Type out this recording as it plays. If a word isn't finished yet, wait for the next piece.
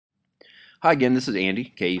Hi again, this is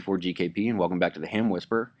Andy, KE4GKP, and welcome back to the Ham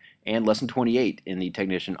Whisperer and Lesson 28 in the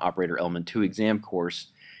Technician Operator Element 2 exam course.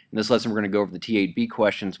 In this lesson, we're going to go over the T8B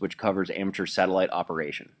questions, which covers amateur satellite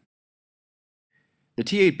operation. The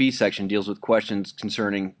T8B section deals with questions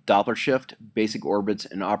concerning Doppler shift, basic orbits,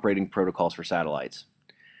 and operating protocols for satellites.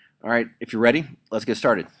 All right, if you're ready, let's get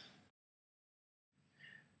started.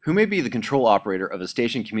 Who may be the control operator of a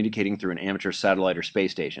station communicating through an amateur satellite or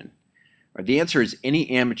space station? The answer is any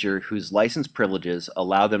amateur whose license privileges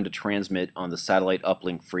allow them to transmit on the satellite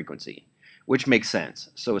uplink frequency, which makes sense.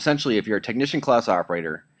 So essentially, if you're a technician class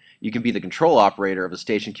operator, you can be the control operator of a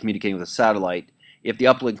station communicating with a satellite if the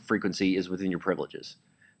uplink frequency is within your privileges.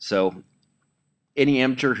 So any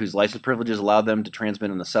amateur whose license privileges allow them to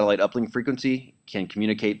transmit on the satellite uplink frequency can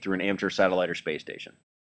communicate through an amateur satellite or space station.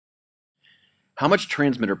 How much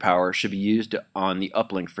transmitter power should be used on the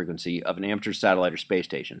uplink frequency of an amateur satellite or space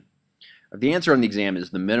station? The answer on the exam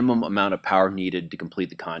is the minimum amount of power needed to complete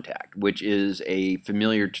the contact, which is a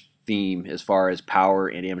familiar theme as far as power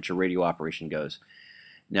and amateur radio operation goes.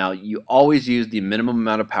 Now, you always use the minimum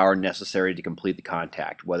amount of power necessary to complete the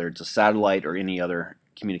contact, whether it's a satellite or any other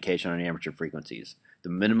communication on amateur frequencies. The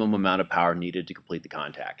minimum amount of power needed to complete the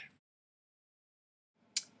contact.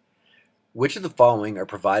 Which of the following are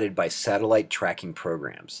provided by satellite tracking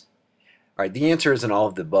programs? All right, the answer is an all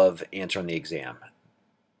of the above answer on the exam.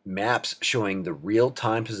 Maps showing the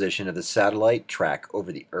real-time position of the satellite track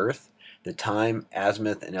over the Earth, the time,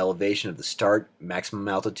 azimuth, and elevation of the start, maximum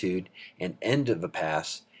altitude, and end of a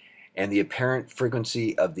pass, and the apparent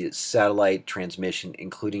frequency of the satellite transmission,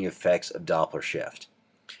 including effects of Doppler shift.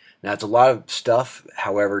 Now, it's a lot of stuff.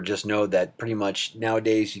 However, just know that pretty much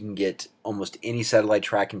nowadays you can get almost any satellite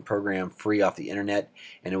tracking program free off the internet,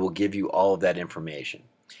 and it will give you all of that information.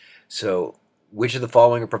 So, which of the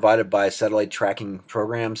following are provided by satellite tracking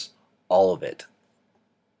programs? All of it.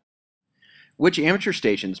 Which amateur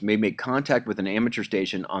stations may make contact with an amateur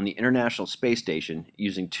station on the International Space Station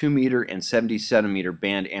using 2 meter and 70 centimeter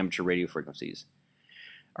band amateur radio frequencies?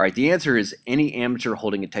 All right, the answer is any amateur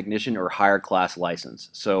holding a technician or higher class license.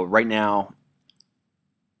 So right now,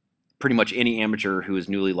 pretty much any amateur who is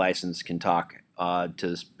newly licensed can talk to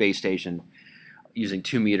the space station using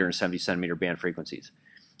 2 meter and 70 centimeter band frequencies.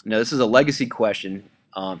 Now, this is a legacy question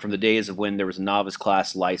from the days of when there was a novice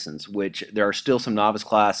class license, which there are still some novice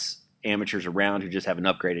class amateurs around who just haven't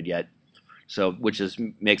upgraded yet, so which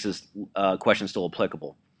makes this question still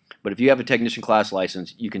applicable. But if you have a technician class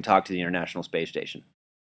license, you can talk to the International Space Station.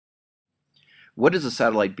 What is a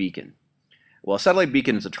satellite beacon? Well, a satellite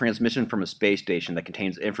beacon is a transmission from a space station that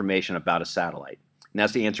contains information about a satellite, and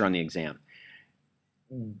that's the answer on the exam.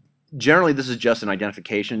 Generally, this is just an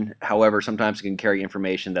identification. However, sometimes it can carry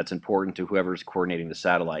information that's important to whoever's coordinating the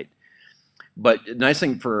satellite. But the nice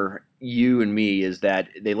thing for you and me is that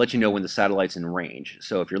they let you know when the satellite's in range.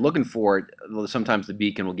 So if you're looking for it, sometimes the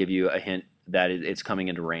beacon will give you a hint that it's coming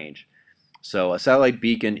into range. So a satellite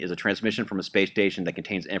beacon is a transmission from a space station that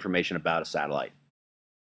contains information about a satellite.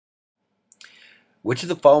 Which of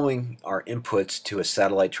the following are inputs to a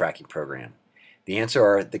satellite tracking program? The answer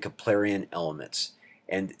are the Keplerian elements.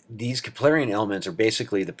 And these Keplerian elements are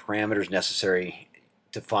basically the parameters necessary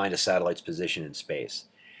to find a satellite's position in space.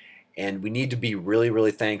 And we need to be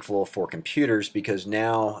really thankful for computers, because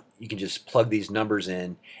now you can just plug these numbers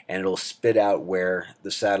in and it'll spit out where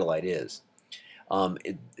the satellite is.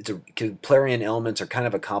 Keplerian elements are kind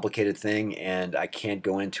of a complicated thing, and I can't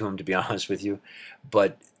go into them, to be honest with you.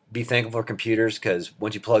 But be thankful for computers, because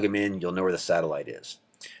once you plug them in, you'll know where the satellite is.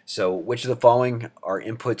 So which of the following are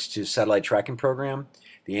inputs to satellite tracking program?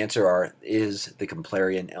 The answer is the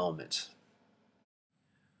Keplerian elements.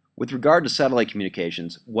 With regard to satellite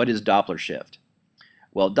communications, what is Doppler shift?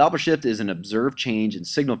 Well, Doppler shift is an observed change in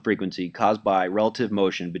signal frequency caused by relative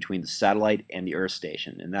motion between the satellite and the Earth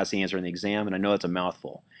station, and that's the answer in the exam, and I know that's a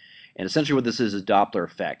mouthful. And essentially what this is Doppler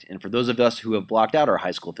effect. And for those of us who have blocked out our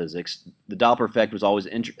high school physics, the Doppler effect was always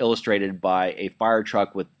illustrated by a fire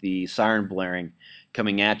truck with the siren blaring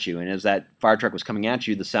coming at you. And as that fire truck was coming at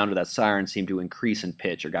you, the sound of that siren seemed to increase in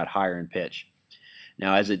pitch or got higher in pitch.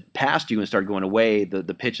 Now, as it passed you and started going away,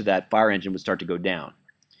 the pitch of that fire engine would start to go down.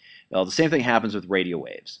 Well, the same thing happens with radio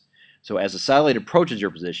waves. So as the satellite approaches your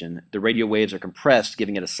position, the radio waves are compressed,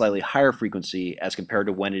 giving it a slightly higher frequency as compared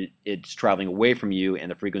to when it's traveling away from you and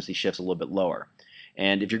the frequency shifts a little bit lower.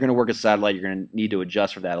 And if you're going to work a satellite, you're going to need to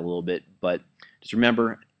adjust for that a little bit. But just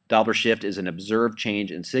remember, Doppler shift is an observed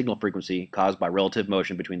change in signal frequency caused by relative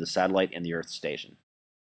motion between the satellite and the Earth station.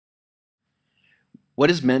 What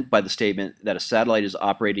is meant by the statement that a satellite is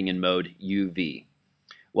operating in mode UV?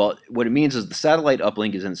 Well, what it means is the satellite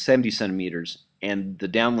uplink is in 70 centimeters and the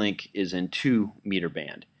downlink is in 2 meter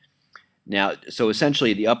band. Now, so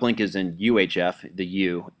essentially the uplink is in UHF, the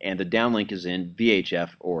U, and the downlink is in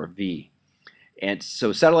VHF, or V. And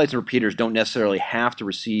so satellites and repeaters don't necessarily have to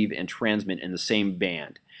receive and transmit in the same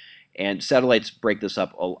band. And satellites break this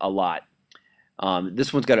up a lot.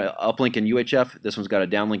 This one's got an uplink in UHF, this one's got a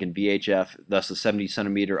downlink in VHF, thus the 70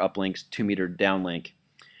 centimeter uplinks, 2 meter downlink.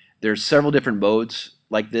 There's several different modes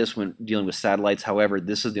like this when dealing with satellites. However,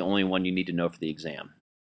 this is the only one you need to know for the exam.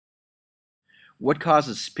 What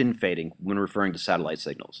causes spin fading when referring to satellite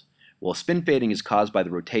signals? Well, spin fading is caused by the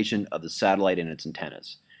rotation of the satellite and its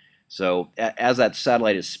antennas. So as that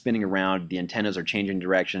satellite is spinning around, the antennas are changing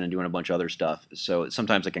direction and doing a bunch of other stuff. So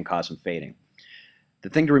sometimes it can cause some fading. The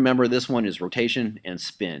thing to remember this one is rotation and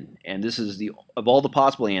spin. And this is of all the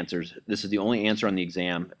possible answers, this is the only answer on the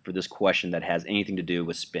exam for this question that has anything to do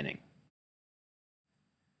with spinning.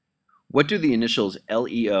 What do the initials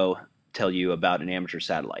LEO tell you about an amateur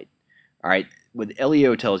satellite? All right, what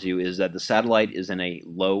LEO tells you is that the satellite is in a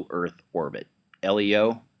low Earth orbit.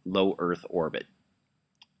 LEO, low Earth orbit.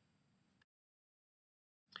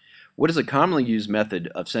 What is a commonly used method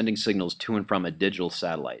of sending signals to and from a digital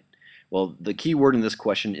satellite? Well, the key word in this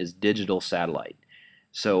question is digital satellite.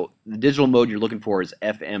 So the digital mode you're looking for is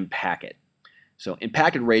FM packet. So in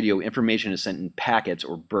packet radio, information is sent in packets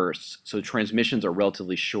or bursts, so transmissions are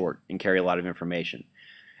relatively short and carry a lot of information.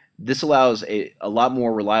 This allows a lot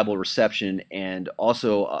more reliable reception, and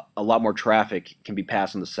also a lot more traffic can be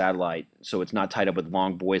passed on the satellite, so it's not tied up with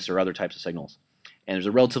long voice or other types of signals. And there's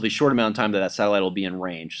a relatively short amount of time that satellite will be in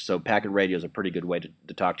range, so packet radio is a pretty good way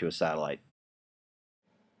to talk to a satellite.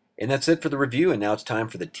 And that's it for the review, and now it's time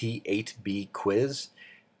for the T8B quiz.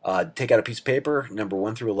 Take out a piece of paper, number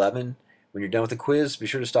 1 through 11. When you're done with the quiz, be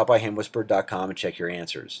sure to stop by hamwhisperer.com and check your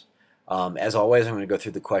answers. As always, I'm going to go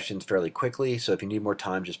through the questions fairly quickly, so if you need more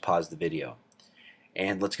time, just pause the video.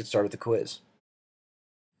 And let's get started with the quiz.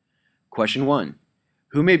 Question 1.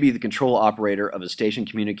 Who may be the control operator of a station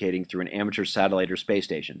communicating through an amateur satellite or space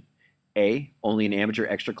station? A. Only an amateur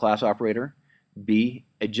extra class operator. B.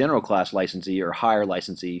 A general class licensee or higher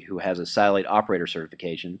licensee who has a satellite operator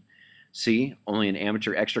certification. C. Only an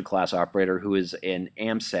amateur extra class operator who is an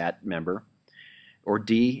AMSAT member. Or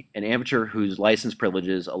D. An amateur whose license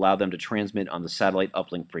privileges allow them to transmit on the satellite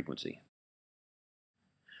uplink frequency.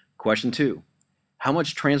 Question 2. How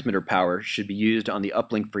much transmitter power should be used on the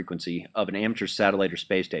uplink frequency of an amateur satellite or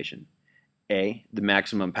space station? A. The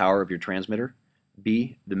maximum power of your transmitter.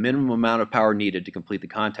 B. The minimum amount of power needed to complete the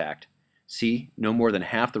contact. C. No more than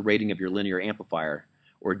half the rating of your linear amplifier.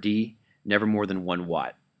 Or D. Never more than 1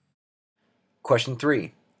 watt. Question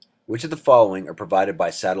 3. Which of the following are provided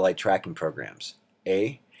by satellite tracking programs?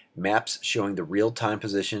 A. Maps showing the real-time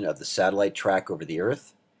position of the satellite track over the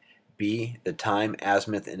Earth. B. The time,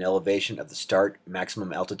 azimuth, and elevation of the start,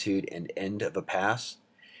 maximum altitude, and end of a pass.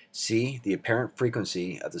 C. The apparent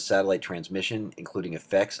frequency of the satellite transmission, including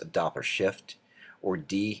effects of Doppler shift. Or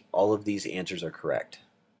D. All of these answers are correct.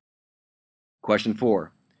 Question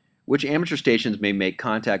 4. Which amateur stations may make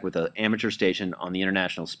contact with an amateur station on the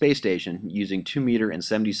International Space Station using 2 meter and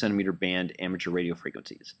 70 centimeter band amateur radio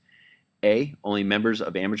frequencies? A. Only members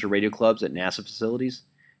of amateur radio clubs at NASA facilities.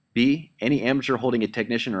 B. Any amateur holding a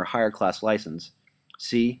technician or higher class license.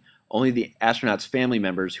 C. Only the astronauts' family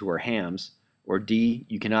members who are hams. Or D.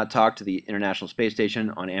 You cannot talk to the International Space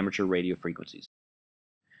Station on amateur radio frequencies.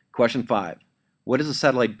 Question 5. What is a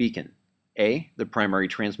satellite beacon? A. The primary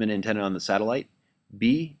transmit antenna on the satellite.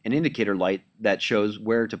 B. An indicator light that shows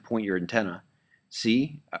where to point your antenna.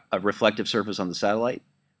 C. A reflective surface on the satellite.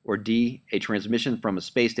 Or D. A transmission from a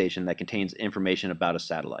space station that contains information about a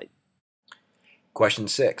satellite. Question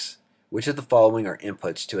 6. Which of the following are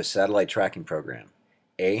inputs to a satellite tracking program?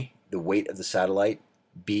 A. The weight of the satellite.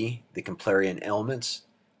 B. The Kepplerian elements.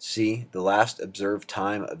 C. The last observed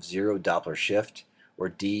time of 0 Doppler shift. Or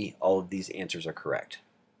D. All of these answers are correct.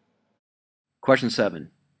 Question 7.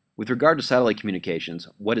 With regard to satellite communications,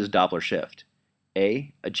 what is Doppler shift?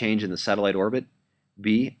 A. A change in the satellite orbit.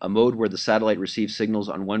 B. A mode where the satellite receives signals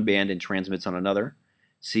on one band and transmits on another.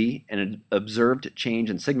 C. An observed change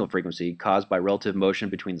in signal frequency caused by relative motion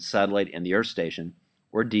between the satellite and the Earth station.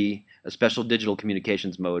 Or D. A special digital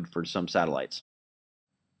communications mode for some satellites.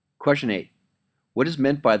 Question 8. What is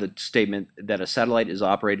meant by the statement that a satellite is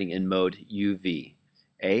operating in mode UV?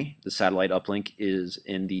 A. The satellite uplink is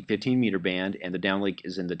in the 15 meter band and the downlink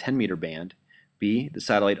is in the 10 meter band. B. The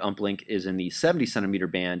satellite uplink is in the 70 centimeter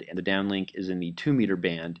band and the downlink is in the 2 meter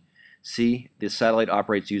band. C. The satellite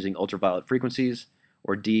operates using ultraviolet frequencies.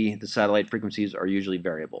 Or D. The satellite frequencies are usually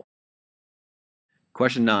variable.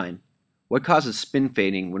 Question 9. What causes spin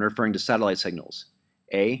fading when referring to satellite signals?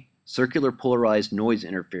 A. Circular polarized noise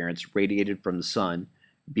interference radiated from the sun,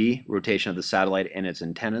 B. Rotation of the satellite and its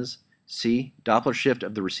antennas, C. Doppler shift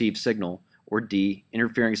of the received signal, or D.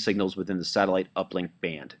 Interfering signals within the satellite uplink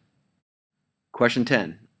band. Question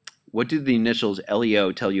 10. What do the initials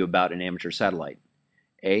LEO tell you about an amateur satellite?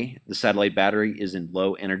 A. The satellite battery is in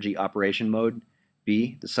low energy operation mode.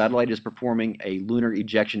 B. The satellite is performing a lunar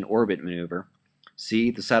ejection orbit maneuver.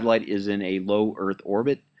 C. The satellite is in a low Earth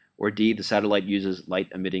orbit. Or D. The satellite uses light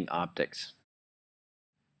emitting optics.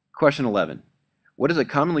 Question 11. What is a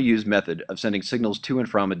commonly used method of sending signals to and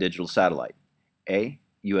from a digital satellite? A.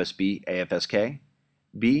 USB AFSK.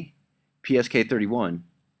 B. PSK31.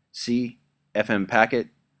 C. FM packet.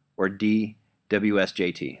 Or D.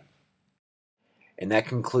 WSJT. And that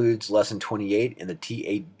concludes Lesson 28 in the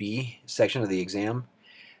T8B section of the exam.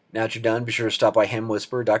 Now that you're done, be sure to stop by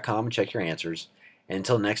hemwhisperer.com and check your answers. And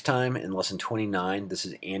until next time, in Lesson 29, this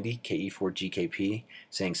is Andy, KE4GKP,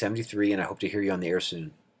 saying 73, and I hope to hear you on the air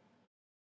soon.